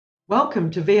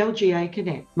Welcome to VLGA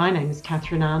Connect. My name is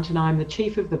Catherine Arndt and I'm the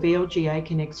Chief of the VLGA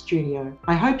Connect studio.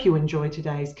 I hope you enjoy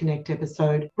today's Connect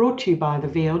episode brought to you by the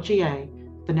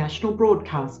VLGA, the national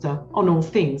broadcaster on all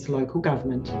things local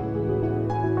government.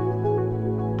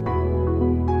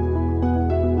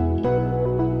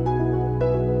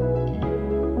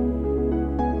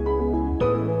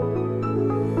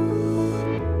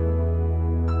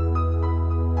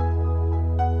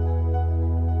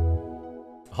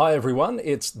 Hi everyone,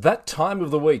 it's that time of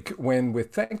the week when,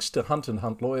 with thanks to Hunt &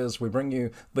 Hunt Lawyers, we bring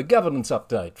you the governance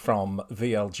update from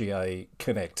VLGA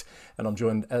Connect. And I'm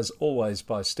joined as always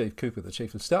by Steve Cooper, the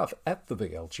Chief of Staff at the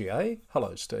VLGA.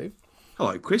 Hello Steve.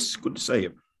 Hello Chris, good to see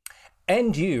you.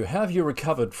 And you, how have you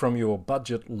recovered from your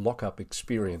budget lock-up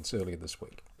experience earlier this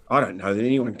week? I don't know that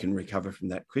anyone can recover from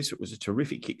that, Chris. It was a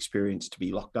terrific experience to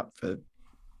be locked up for,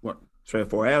 3 or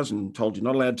 4 hours and told you're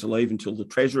not allowed to leave until the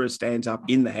Treasurer stands up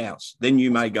in the House. Then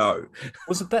you may go.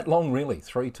 Was it that long, really?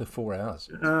 3 to 4 hours?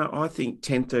 I think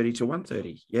 10:30 to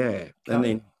 1:30, yeah. And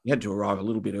then you had to arrive a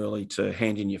little bit early to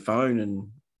hand in your phone and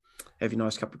have your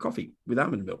nice cup of coffee with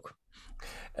almond milk.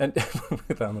 And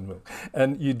with almond milk.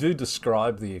 And you do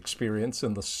describe the experience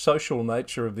and the social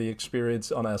nature of the experience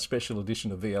on our special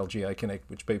edition of VLGA Connect,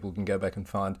 which people can go back and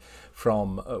find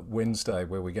from Wednesday,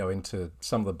 where we go into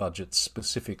some of the budget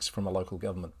specifics from a local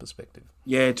government perspective.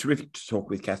 Yeah, terrific to talk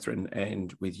with Catherine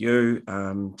and with you,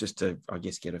 just to, I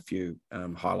guess, get a few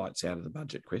highlights out of the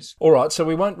budget, Chris. All right, so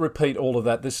we won't repeat all of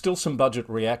that. There's still some budget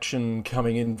reaction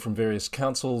coming in from various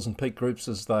councils and peak groups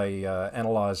as they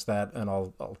analyse that, and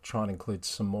I'll try and include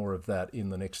some more of that in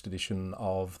the next edition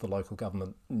of the Local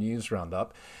Government News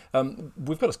Roundup.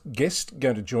 We've got a guest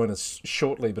going to join us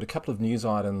shortly, but a couple of news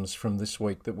items from this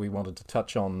week that we wanted to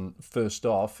touch on first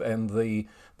off, and the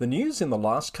news in the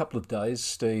last couple of days,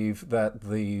 Steve, that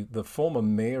the former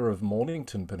mayor of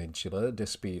Mornington Peninsula,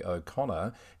 Despy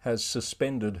O'Connor, has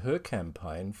suspended her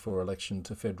campaign for election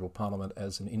to federal parliament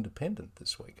as an independent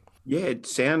this week. Yeah, it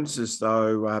sounds as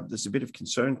though there's a bit of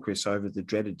concern, Chris, over the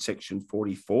dreaded Section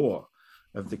 44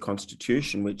 of the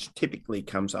Constitution, which typically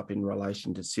comes up in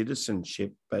relation to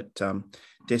citizenship. But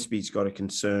Despy's got a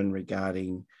concern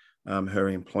regarding her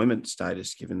employment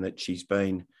status, given that she's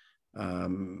been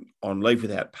on leave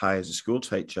without pay as a school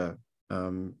teacher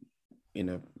in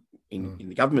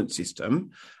the government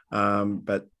system,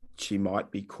 but she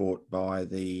might be caught by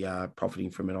the profiting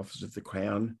from an Office of the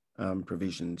Crown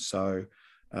provision. So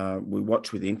we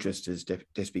watch with interest as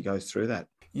Despy goes through that.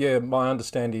 Yeah, my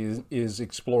understanding is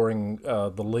exploring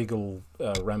the legal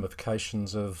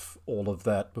ramifications of all of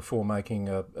that before making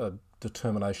a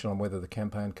determination on whether the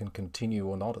campaign can continue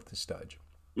or not at this stage.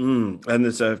 And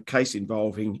there's a case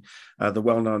involving the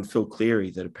well-known Phil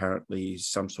Cleary that apparently is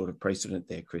some sort of precedent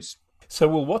there, Chris. So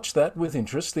we'll watch that with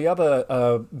interest. The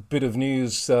other bit of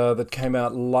news that came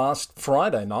out last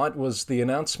Friday night was the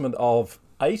announcement of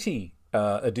 80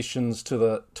 additions to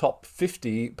the top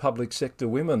 50 public sector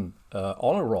women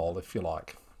honour roll, if you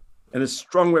like. And a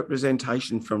strong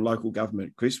representation from local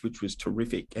government, Chris, which was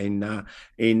terrific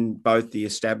in both the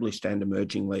established and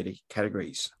emerging leader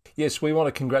categories. Yes, we want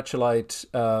to congratulate,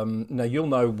 now you'll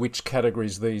know which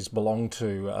categories these belong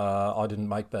to. I didn't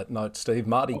make that note, Steve.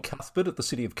 Marty Cuthbert at the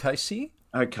City of Casey.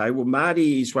 Okay, well,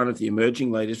 Marty is one of the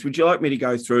emerging leaders. Would you like me to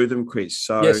go through them, Chris?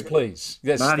 So, yes, please.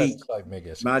 Yes,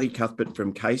 Marty Cuthbert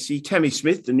from Casey. Tammy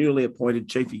Smith, the newly appointed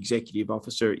Chief Executive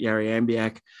Officer at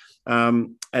Yarriambiack.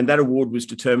 And that award was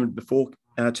determined before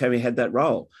Tammy had that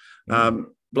role.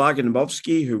 Blaga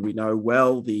Nabovsky, who we know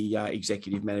well, the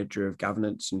Executive Manager of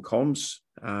Governance and Comms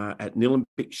at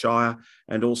Nillumbik Shire,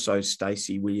 and also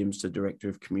Stacey Williams, the Director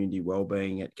of Community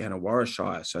Wellbeing at Gannawarra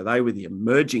Shire. So they were the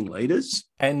emerging leaders.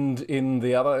 And in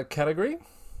the other category?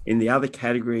 In the other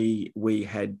category, we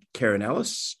had Karen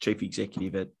Ellis, Chief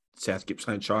Executive at South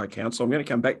Gippsland Shire Council. I'm going to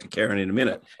come back to Karen in a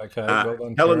minute. Okay, well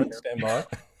done, Karen. Stand by.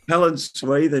 Helen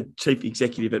Swee, the Chief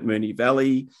Executive at Moonee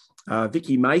Valley.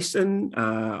 Vicky Mason,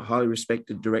 highly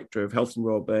respected Director of Health and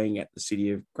Wellbeing at the City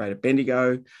of Greater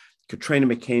Bendigo. Katrina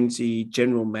McKenzie,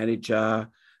 General Manager,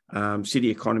 City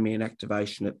Economy and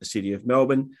Activation at the City of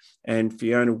Melbourne. And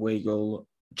Fiona Weigel,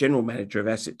 General Manager of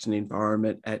Assets and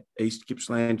Environment at East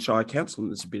Gippsland Shire Council.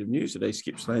 And there's a bit of news at East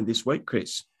Gippsland this week,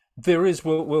 Chris. There is.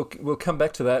 We'll come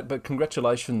back to that, but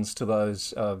congratulations to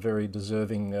those very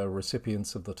deserving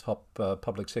recipients of the top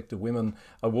Public Sector Women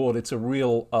Award. It's a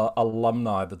real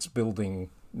alumni that's building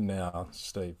now,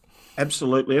 Steve.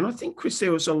 Absolutely. And I think, Chris,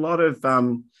 there was a lot of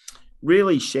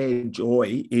really shared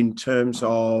joy in terms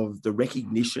of the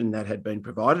recognition that had been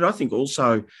provided. I think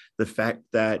also the fact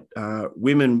that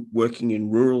women working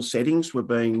in rural settings were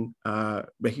being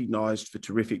recognised for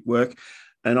terrific work.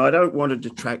 And I don't want to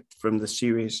detract from the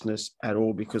seriousness at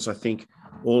all, because I think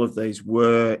all of these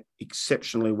were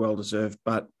exceptionally well-deserved.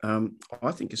 But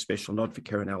I think a special nod for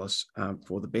Karen Ellis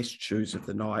for the best shoes of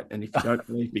the night. And if you don't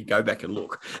believe me, go back and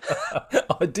look.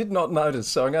 I did not notice,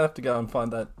 so I'm going to have to go and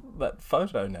find that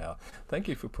photo now. Thank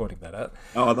you for pointing that out.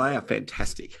 Oh, they are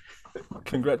fantastic.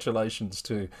 Congratulations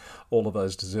to all of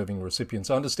those deserving recipients.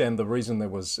 I understand the reason there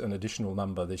was an additional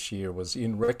number this year was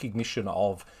in recognition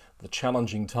of the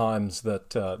challenging times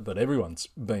that everyone's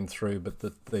been through, but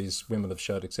that these women have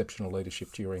showed exceptional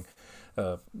leadership during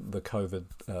the COVID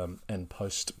and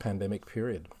post-pandemic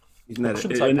period. Isn't that I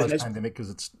shouldn't say post-pandemic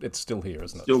because it's still here,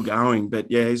 isn't it? Still going, but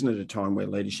yeah, isn't it a time where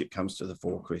leadership comes to the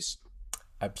fore, Chris?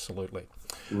 Absolutely.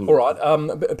 All right.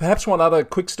 Perhaps one other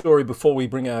quick story before we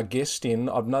bring our guest in.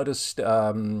 I've noticed,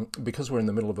 because we're in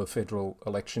the middle of a federal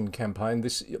election campaign,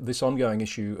 this ongoing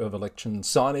issue of election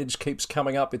signage keeps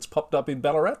coming up. It's popped up in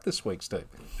Ballarat this week, Steve.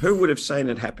 Who would have seen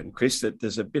it happen, Chris, that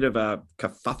there's a bit of a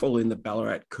kerfuffle in the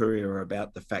Ballarat Courier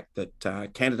about the fact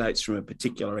that candidates from a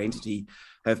particular entity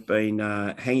have been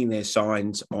hanging their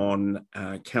signs on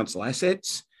council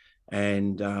assets.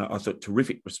 And I thought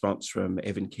terrific response from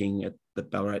Evan King at the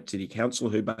Ballarat City Council,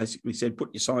 who basically said,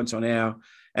 put your signs on our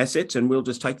assets and we'll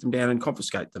just take them down and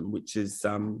confiscate them, which is,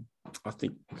 I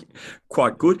think,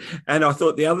 quite good. And I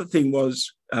thought the other thing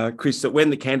was, Chris, that when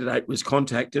the candidate was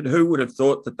contacted, who would have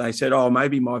thought that they said, oh,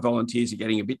 maybe my volunteers are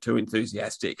getting a bit too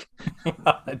enthusiastic?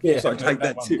 Yes, I take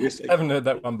that seriously. I haven't heard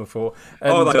that one before.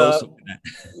 And, they also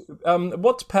did that.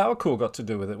 What's PowerCorps got to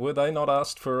do with it? Were they not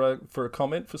asked for a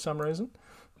comment for some reason?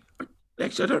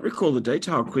 Actually, I don't recall the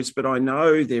detail, Chris, but I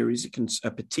know there is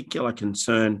a particular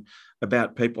concern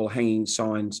about people hanging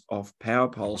signs off power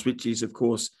poles, which is, of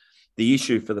course, the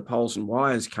issue for the Poles and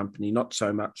Wires company, not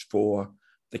so much for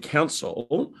the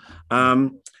council.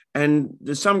 And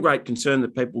there's some great concern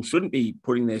that people shouldn't be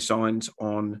putting their signs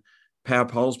on power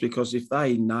poles, because if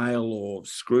they nail or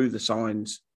screw the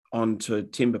signs onto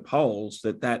timber poles,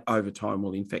 that over time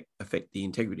will affect the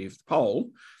integrity of the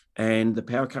pole. And the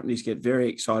power companies get very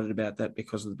excited about that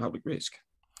because of the public risk.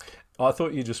 I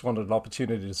thought you just wanted an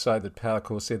opportunity to say that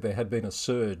PowerCorps said there had been a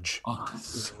surge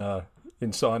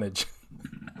in signage.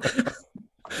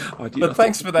 But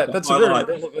thanks for that. That's a very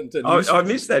relevant. I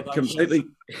missed that completely.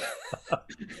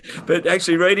 But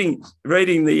actually,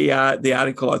 reading the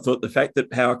article, I thought the fact that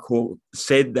PowerCorps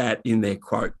said that in their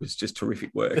quote was just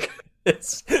terrific work.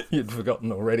 Yes, you'd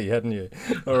forgotten already, hadn't you?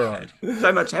 All right.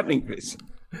 So much happening, Chris.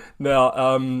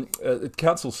 Now,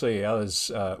 council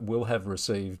CEOs will have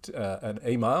received an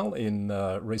email in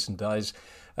recent days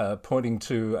pointing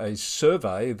to a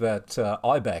survey that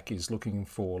IBAC is looking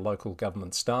for local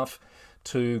government staff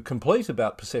to complete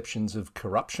about perceptions of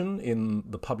corruption in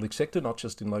the public sector, not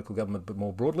just in local government, but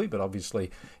more broadly. But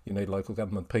obviously, you need local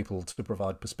government people to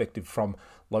provide perspective from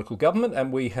local government.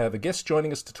 And we have a guest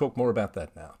joining us to talk more about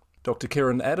that now. Dr.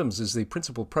 Karen Adams is the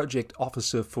Principal Project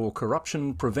Officer for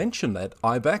Corruption Prevention at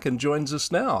IBAC and joins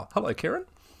us now. Hello, Karen.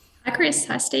 Hi, Chris.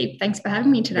 Hi, Steve. Thanks for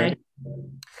having me today.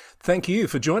 Thank you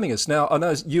for joining us. Now, I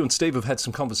know you and Steve have had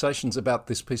some conversations about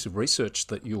this piece of research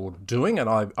that you're doing, and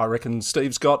I reckon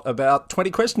Steve's got about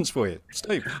 20 questions for you.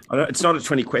 Steve. It's not a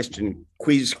 20-question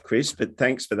quiz, Chris, but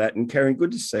thanks for that. And Karen,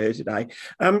 good to see you today.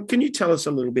 Can you tell us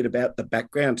a little bit about the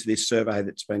background to this survey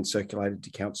that's been circulated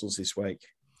to councils this week?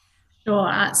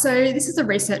 Sure. So this is a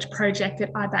research project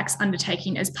that IBAC's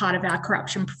undertaking as part of our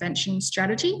corruption prevention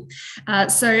strategy.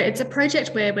 So it's a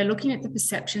project where we're looking at the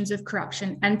perceptions of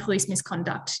corruption and police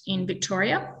misconduct in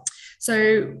Victoria.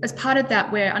 So as part of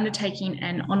that, we're undertaking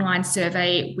an online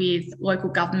survey with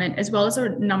local government as well as a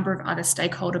number of other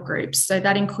stakeholder groups. So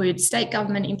that includes state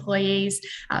government employees,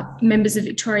 members of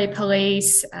Victoria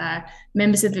Police,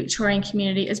 members of the Victorian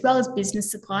community, as well as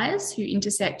business suppliers who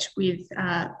intersect with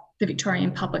the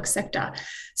Victorian public sector.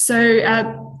 So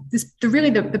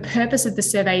the purpose of the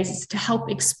survey is to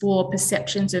help explore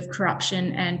perceptions of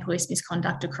corruption and police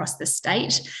misconduct across the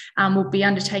state. We'll be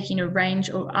undertaking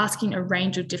asking a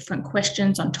range of different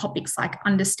questions on topics like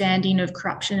understanding of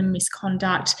corruption and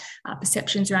misconduct,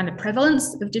 perceptions around the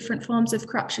prevalence of different forms of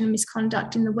corruption and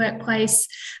misconduct in the workplace,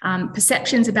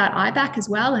 perceptions about IBAC as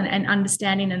well, and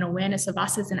understanding and awareness of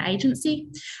us as an agency.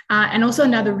 And also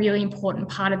another really important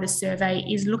part of the survey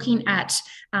is looking at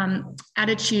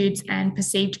attitudes and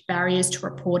perceived barriers to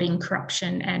reporting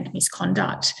corruption and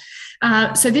misconduct.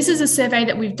 So this is a survey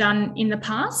that we've done in the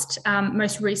past,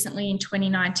 most recently in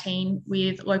 2019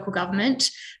 with local government.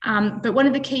 But one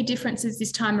of the key differences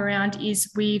this time around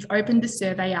is we've opened the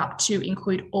survey up to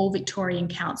include all Victorian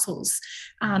councils.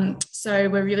 So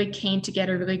we're really keen to get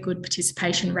a really good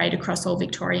participation rate across all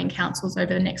Victorian councils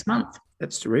over the next month.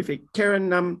 That's terrific.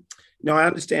 Karen, Now, I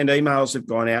understand emails have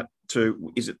gone out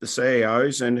to, is it the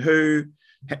CEOs, and who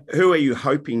are you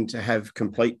hoping to have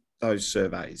complete those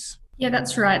surveys? Yeah,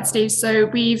 that's right, Steve. So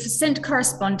we've sent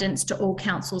correspondence to all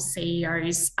council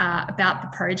CEOs about the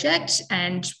project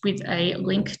and with a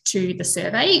link to the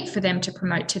survey for them to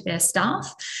promote to their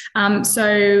staff.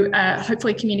 So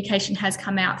hopefully communication has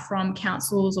come out from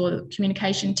councils or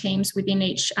communication teams within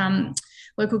each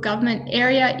local government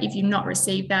area. If you've not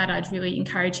received that, I'd really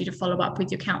encourage you to follow up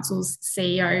with your council's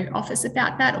CEO office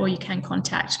about that, or you can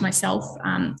contact myself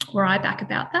or IBAC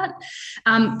about that.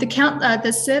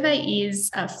 The survey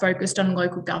is focused on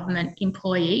local government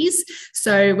employees.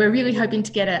 So we're really hoping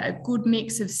to get a good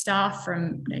mix of staff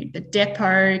from the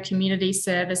depot, community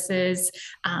services,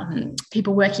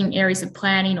 people working in areas of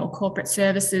planning or corporate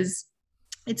services.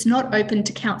 It's not open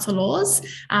to councillors.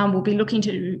 We'll be looking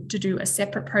to do a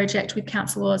separate project with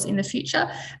councillors in the future,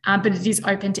 but it is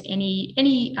open to any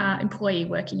employee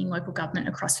working in local government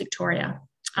across Victoria,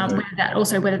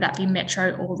 whether that be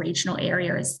metro or regional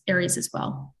areas as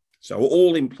well. So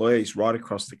all employees right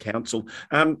across the council.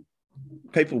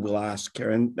 People will ask,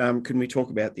 Karen, can we talk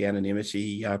about the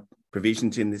anonymity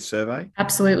provisions in this survey?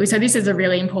 Absolutely. So this is a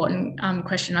really important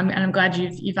question, and I'm glad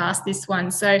you've asked this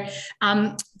one. So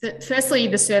firstly,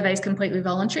 the survey is completely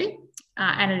voluntary.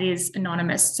 And it is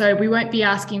anonymous. So we won't be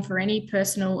asking for any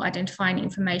personal identifying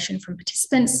information from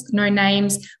participants, no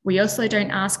names. We also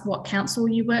don't ask what council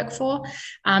you work for.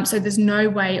 So there's no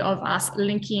way of us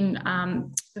linking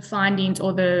the findings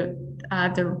or the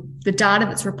data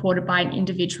that's reported by an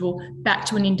individual back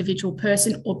to an individual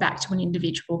person or back to an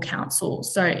individual council.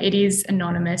 So it is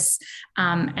anonymous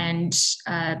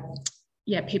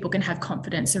people can have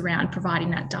confidence around providing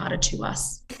that data to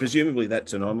us. Presumably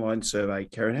that's an online survey,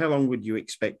 Karen. How long would you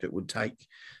expect it would take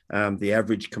the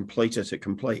average completer to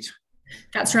complete?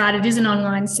 That's right. It is an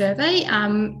online survey.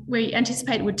 We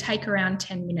anticipate it would take around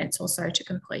 10 minutes or so to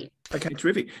complete. Okay,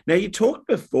 terrific. Now, you talked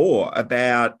before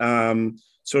about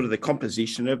sort of the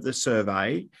composition of the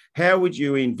survey. How would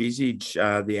you envisage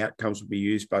the outcomes will be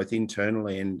used both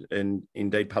internally and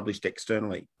indeed published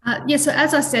externally? So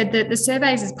as I said, the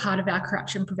surveys is part of our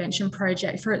corruption prevention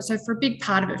project. For a big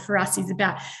part of it for us is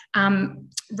about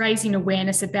raising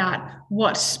awareness about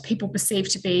what people perceive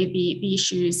to be the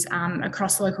issues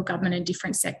across local government and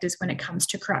different sectors when it comes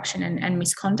to corruption and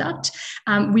misconduct.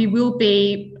 We will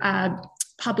be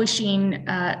publishing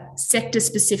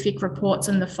sector-specific reports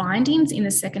on the findings in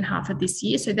the second half of this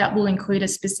year. So that will include a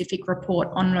specific report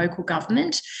on local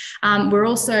government. We're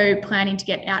also planning to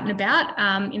get out and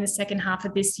about in the second half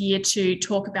of this year to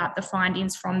talk about the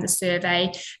findings from the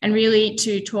survey and really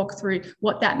to talk through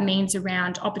what that means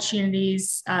around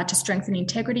opportunities to strengthen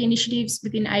integrity initiatives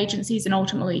within agencies and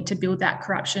ultimately to build that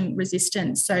corruption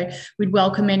resistance. So we'd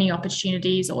welcome any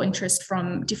opportunities or interest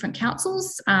from different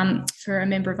councils for a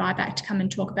member of IBAC to come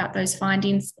and talk about those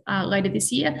findings later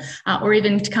this year, or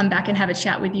even to come back and have a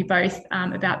chat with you both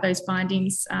about those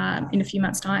findings in a few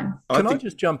months' time. Can I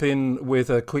just jump in with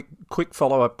a quick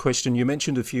follow-up question? You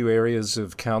mentioned a few areas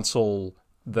of council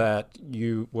that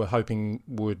you were hoping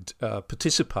would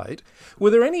participate. Were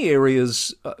there any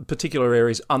areas, particular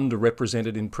areas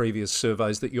underrepresented in previous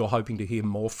surveys that you're hoping to hear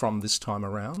more from this time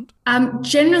around?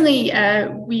 Generally,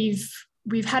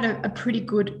 we've had a pretty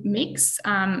good mix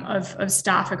of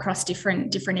staff across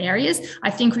different areas.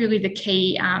 I think really the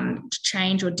key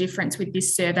change or difference with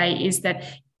this survey is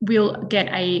that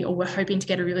we're hoping to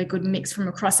get a really good mix from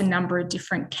across a number of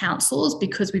different councils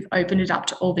because we've opened it up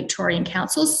to all Victorian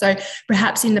councils. So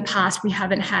perhaps in the past we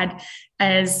haven't had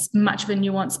as much of a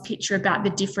nuanced picture about the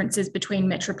differences between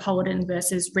metropolitan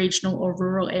versus regional or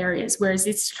rural areas. Whereas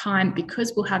this time,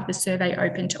 because we'll have the survey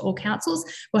open to all councils,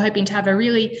 we're hoping to have a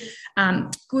really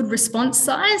good response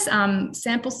size,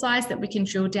 sample size that we can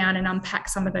drill down and unpack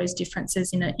some of those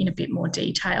differences in a bit more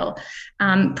detail.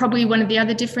 Probably one of the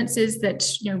other differences that,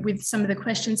 with some of the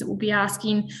questions that we'll be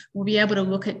asking, we'll be able to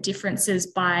look at differences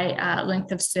by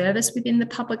length of service within the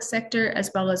public sector,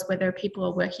 as well as whether people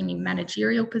are working in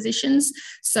managerial positions.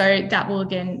 So that will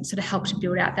again sort of help to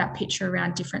build out that picture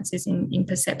around differences in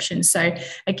perception. So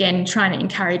again, trying to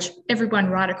encourage everyone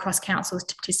right across councils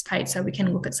to participate so we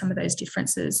can look at some of those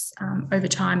differences over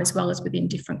time as well as within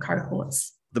different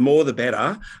cohorts. The more the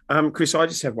better. Chris, I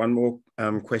just have one more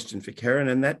question for Karen,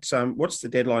 and that's what's the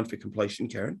deadline for completion,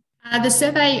 Karen? The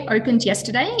survey opened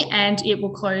yesterday and it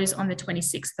will close on the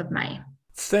 26th of May.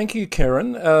 Thank you,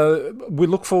 Karen. We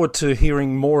look forward to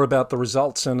hearing more about the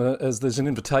results, and as there's an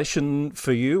invitation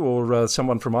for you or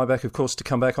someone from IBAC, of course, to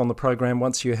come back on the program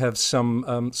once you have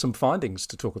some findings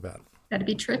to talk about. That'd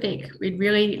be terrific. We'd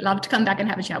really love to come back and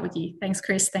have a chat with you. Thanks,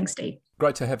 Chris. Thanks, Steve.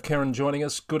 Great to have Karen joining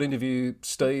us. Good interview,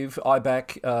 Steve.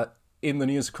 IBAC in the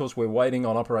news, of course, we're waiting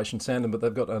on Operation Sandon, but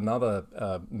they've got another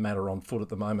matter on foot at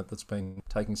the moment that's been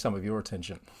taking some of your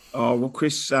attention. Oh, well,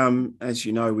 Chris, as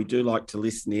you know, we do like to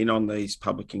listen in on these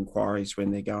public inquiries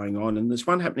when they're going on. And there's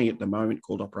one happening at the moment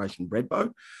called Operation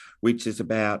Breadbow, which is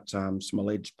about some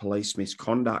alleged police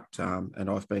misconduct. And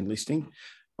I've been listening.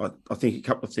 I think a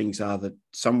couple of things are that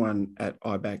someone at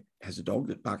IBAC has a dog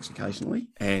that barks occasionally,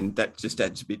 and that just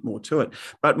adds a bit more to it.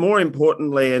 But more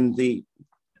importantly, and the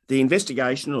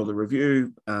investigation or the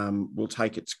review will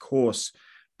take its course,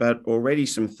 but already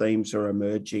some themes are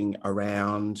emerging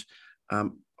around,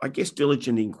 I guess,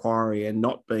 diligent inquiry and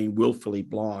not being willfully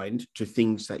blind to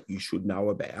things that you should know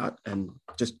about, and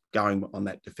just going on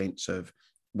that defence of,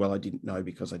 well, I didn't know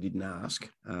because I didn't ask.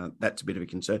 That's a bit of a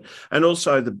concern. And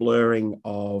also the blurring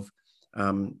of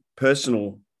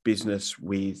personal business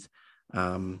with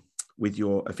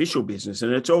your official business.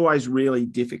 And it's always really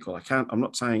difficult. I'm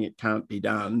not saying it can't be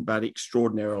done, but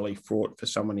extraordinarily fraught for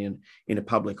someone in a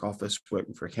public office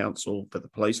working for a council, for the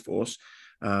police force.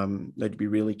 Need to be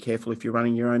really careful if you're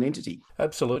running your own entity.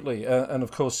 Absolutely. And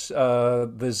of course,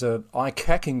 there's a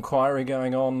ICAC inquiry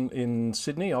going on in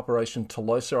Sydney, Operation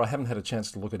Tolosa. I haven't had a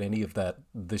chance to look at any of that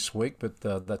this week, but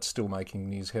that's still making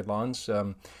news headlines.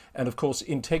 And of course,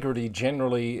 integrity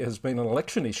generally has been an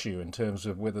election issue in terms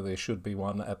of whether there should be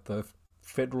one at the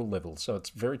federal level. So it's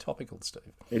very topical, Steve.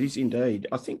 It is indeed.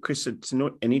 I think, Chris, it's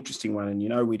not an interesting one.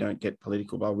 And, we don't get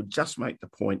political, but I would just make the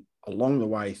point along the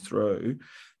way through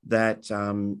that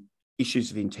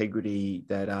issues of integrity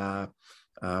that are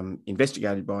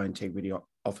investigated by integrity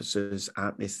officers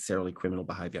aren't necessarily criminal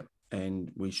behaviour,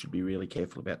 and we should be really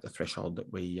careful about the threshold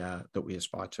that we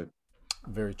aspire to.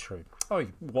 Very true. Oh,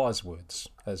 wise words,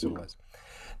 as always.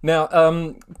 Now,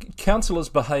 councillors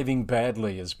behaving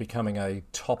badly is becoming a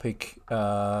topic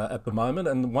at the moment,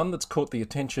 and the one that's caught the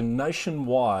attention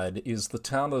nationwide is the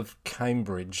town of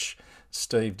Cambridge.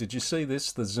 Steve, did you see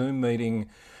this? The Zoom meeting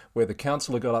where the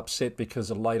councillor got upset because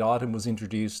a late item was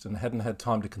introduced and hadn't had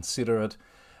time to consider it,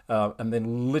 and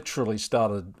then literally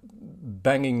started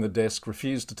banging the desk,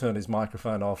 refused to turn his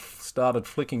microphone off, started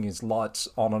flicking his lights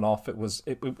on and off. It was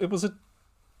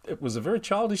a very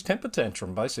childish temper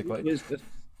tantrum, basically.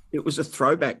 It was a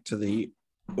throwback to the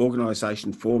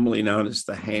organisation formerly known as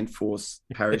the Handforth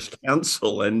Parish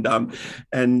Council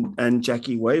and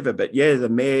Jackie Weaver. But yeah, the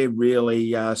mayor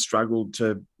really struggled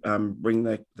to bring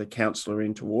the councillor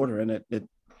into order, and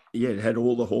it had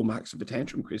all the hallmarks of a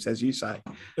tantrum, Chris, as you say.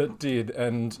 It did,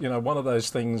 and one of those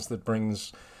things that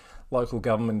brings local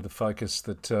government into focus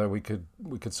that we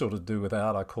could sort of do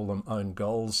without. I call them own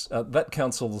goals. That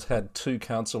council's had 2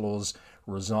 councillors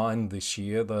resign this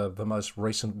year. The most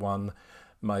recent one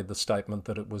made the statement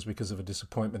that it was because of a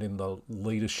disappointment in the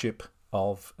leadership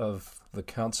of the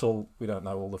council. We don't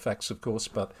know all the facts, of course,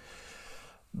 but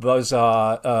those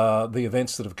are the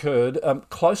events that have occurred.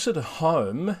 Closer to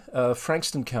home,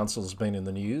 Frankston Council's been in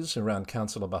the news around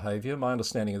councillor behaviour. My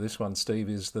understanding of this one, Steve,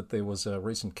 is that there was a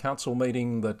recent council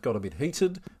meeting that got a bit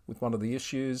heated with one of the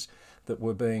issues that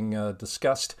were being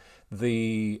discussed.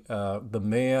 The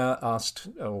mayor asked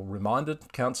or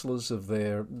reminded councillors of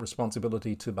their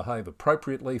responsibility to behave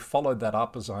appropriately, followed that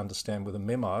up, as I understand, with a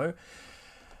memo.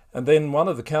 And then one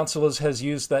of the councillors has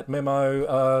used that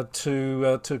memo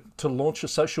to launch a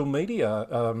social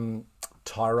media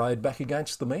tirade back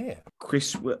against the mayor.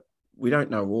 Chris, we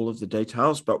don't know all of the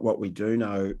details, but what we do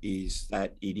know is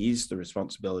that it is the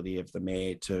responsibility of the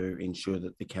mayor to ensure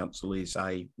that the council is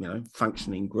a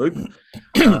functioning group,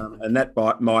 and that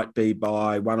might be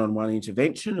by one-on-one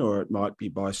intervention, or it might be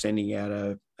by sending out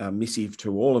a missive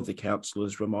to all of the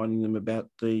councillors, reminding them about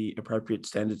the appropriate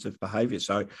standards of behaviour.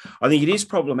 So I think it is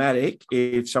problematic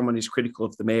if someone is critical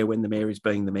of the mayor when the mayor is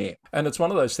being the mayor. And it's one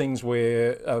of those things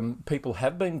where people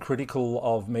have been critical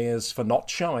of mayors for not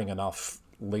showing enough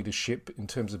leadership in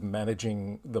terms of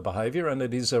managing the behaviour, and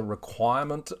it is a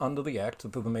requirement under the Act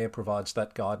that the mayor provides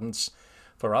that guidance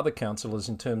for other councillors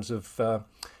in terms of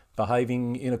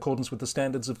behaving in accordance with the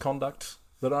standards of conduct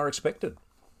that are expected.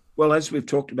 Well, as we've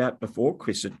talked about before,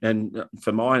 Chris, and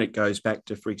for mine, it goes back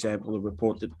to, for example, a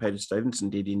report that Peter Stevenson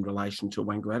did in relation to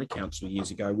Wangaratta Council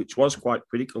years ago, which was quite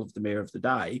critical of the mayor of the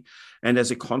day. And as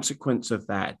a consequence of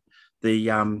that, the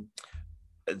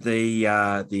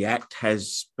Act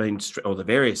has been, or the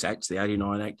various acts, the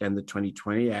 89 Act and the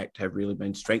 2020 Act, have really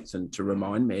been strengthened to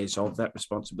remind mayors of that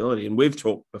responsibility. And we've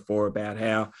talked before about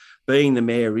how being the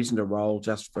mayor isn't a role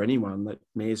just for anyone, that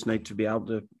mayors need to be able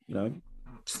to,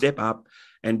 step up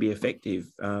and be effective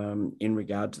in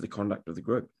regard to the conduct of the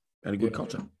group and a good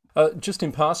culture. Just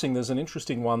in passing, there's an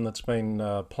interesting one that's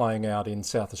been playing out in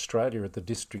South Australia at the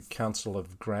District Council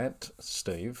of Grant,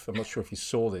 Steve. I'm not sure if you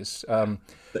saw this.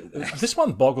 This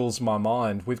one boggles my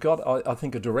mind. We've got, I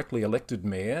think, a directly elected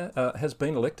mayor, has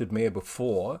been elected mayor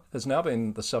before, has now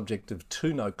been the subject of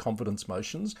 2 no-confidence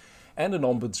motions and an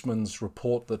ombudsman's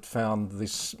report that found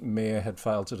this mayor had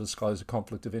failed to disclose a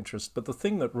conflict of interest. But the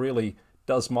thing that really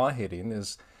does my head in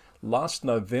is last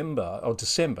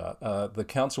December, the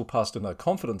council passed a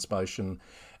no-confidence motion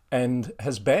and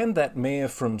has banned that mayor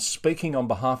from speaking on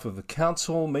behalf of the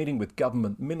council, meeting with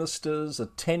government ministers,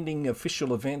 attending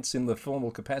official events in the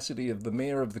formal capacity of the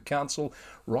mayor of the council,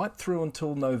 right through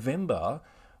until November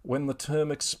when the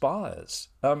term expires.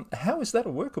 How is that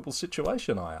a workable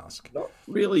situation, I ask? Not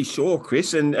really sure,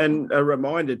 Chris. And a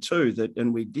reminder too that,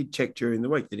 and we did check during the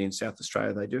week, that in South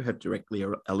Australia they do have directly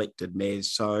elected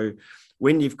mayors. So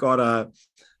when you've got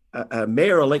a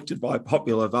mayor elected by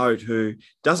popular vote who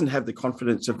doesn't have the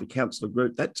confidence of the councillor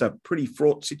group, that's a pretty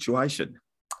fraught situation.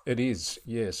 It is,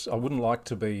 yes. I wouldn't like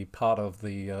to be part of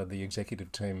the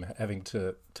executive team having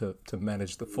to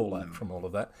manage the fallout from all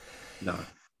of that. No.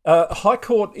 High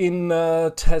Court in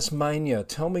Tasmania.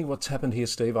 Tell me what's happened here,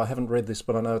 Steve. I haven't read this,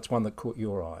 but I know it's one that caught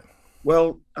your eye.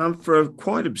 Well, for a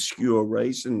quite obscure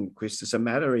reason, Chris, there's a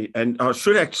matter, and I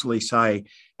should actually say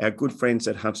our good friends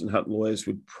at Hunt & Hunt Lawyers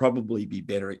would probably be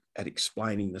better at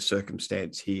explaining the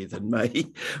circumstance here than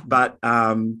me, but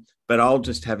I'll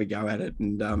just have a go at it,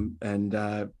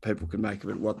 and people can make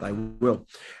of it what they will.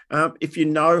 If you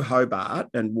know Hobart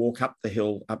and walk up the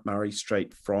hill up Murray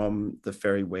Street from the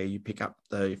ferry where you pick up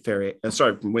the ferry,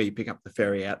 from where you pick up the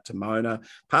ferry out to Mona,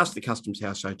 past the Customs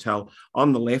House Hotel,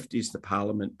 on the left is the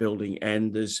Parliament building,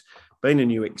 and there's been a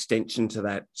new extension to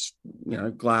that,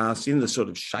 glass in the sort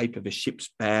of shape of a ship's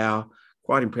bow,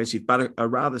 quite impressive, but a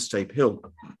rather steep hill.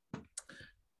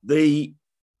 The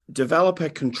developer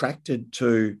contracted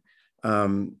to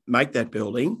make that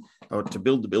building, or to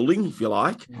build the building, if you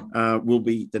like,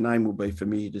 the name will be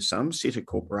familiar to some, Sitter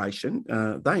Corporation.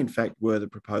 They, in fact, were the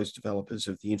proposed developers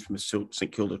of the infamous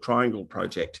St Kilda Triangle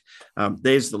project.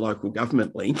 There's the local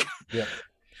government link. Yeah.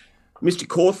 Mr.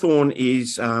 Cawthorne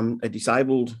is a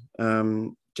disabled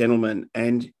gentleman,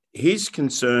 and his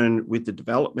concern with the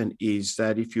development is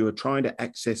that if you are trying to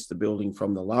access the building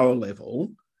from the lower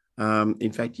level,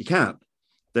 in fact, you can't.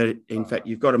 That, in fact,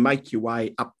 you've got to make your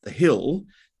way up the hill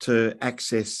to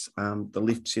access the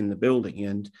lifts in the building,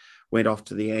 and went off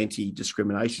to the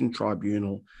Anti-Discrimination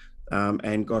Tribunal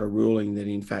and got a ruling that,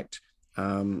 in fact,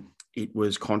 it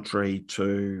was contrary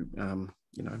to,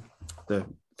 the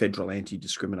federal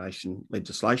anti-discrimination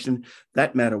legislation.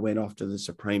 That matter went off to the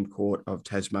Supreme Court of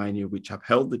Tasmania, which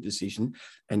upheld the decision.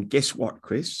 And guess what,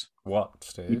 Chris? What,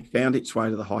 Steve? It found its way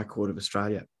to the High Court of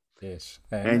Australia. Yes.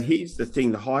 And here's the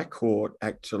thing, the High Court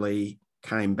actually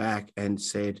came back and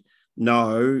said,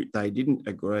 no, they didn't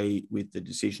agree with the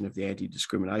decision of the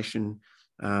Anti-Discrimination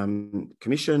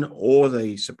Commission or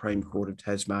the Supreme Court of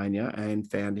Tasmania,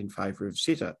 and found in favour of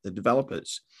Sitter, the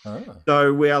developers. Oh.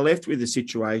 So we are left with a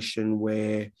situation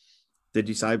where the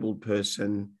disabled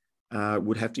person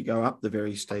would have to go up the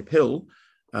very steep hill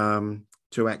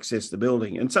to access the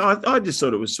building. And so I just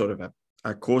thought it was sort of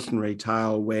a cautionary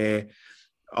tale where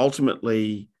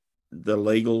ultimately the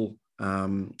legal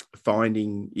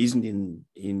finding isn't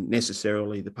in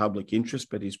necessarily the public interest,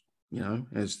 but is,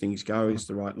 as things go, is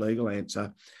the right legal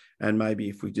answer. And maybe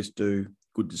if we just do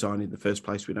good design in the first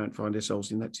place, we don't find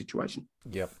ourselves in that situation.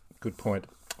 Yep, good point.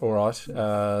 All right,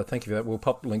 thank you for that. We'll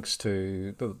pop links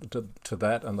to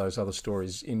that and those other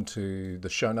stories into the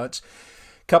show notes.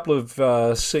 Couple of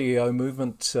CEO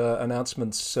movement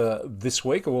announcements this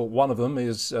week. Well, one of them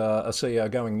is a CEO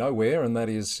going nowhere, and that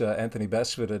is Anthony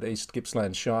Basford at East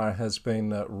Gippsland Shire has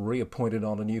been reappointed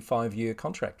on a new 5-year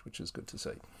contract, which is good to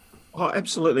see. Oh,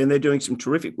 absolutely. And they're doing some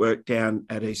terrific work down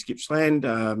at East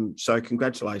Gippsland. So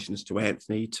congratulations to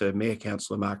Anthony, to Mayor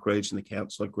Councillor Mark Reeves and the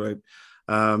councillor group.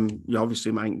 You're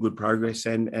obviously making good progress,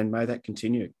 and may that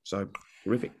continue. So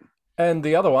terrific. And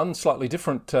the other one, slightly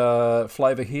different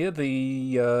flavour here,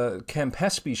 the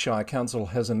Campaspe Shire Council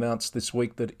has announced this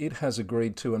week that it has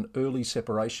agreed to an early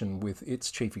separation with its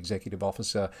Chief Executive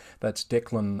Officer, that's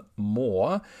Declan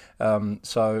Moore.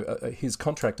 So his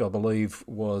contract, I believe,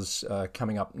 was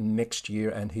coming up next year,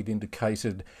 and he'd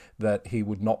indicated that he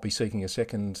would not be seeking a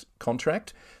second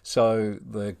contract. So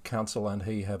the council and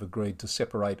he have agreed to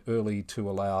separate early to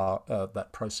allow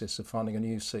that process of finding a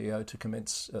new CEO to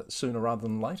commence sooner rather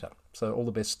than later. So all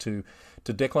the best to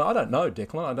Declan. I don't know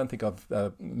Declan. I don't think I've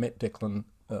met Declan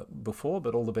before,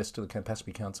 but all the best to the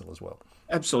Campaspe Council as well.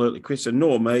 Absolutely, Chris, and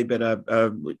nor me, but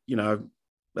a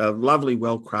lovely,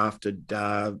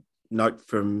 well-crafted note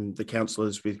from the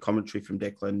councillors with commentary from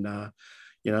Declan,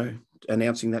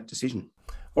 announcing that decision.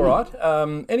 All right.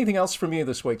 Anything else from you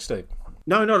this week, Steve?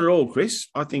 No, not at all, Chris.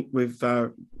 I think we've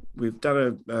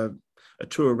done a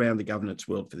tour around the governance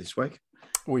world for this week.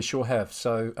 We sure have.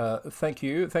 So thank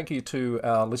you. Thank you to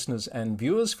our listeners and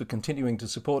viewers for continuing to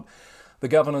support the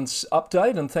Governance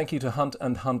Update, and thank you to Hunt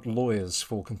and Hunt Lawyers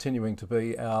for continuing to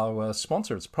be our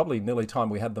sponsor. It's probably nearly time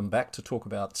we had them back to talk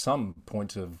about some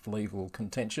point of legal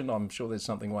contention. I'm sure there's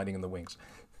something waiting in the wings.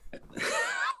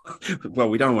 Well,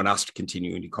 we don't want us to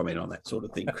continue to comment on that sort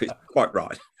of thing, Chris. Quite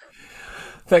right.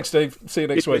 Thanks, Steve. See you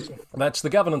next week. That's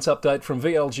the Governance Update from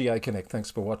VLGA Connect.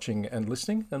 Thanks for watching and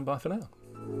listening, and bye for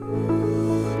now.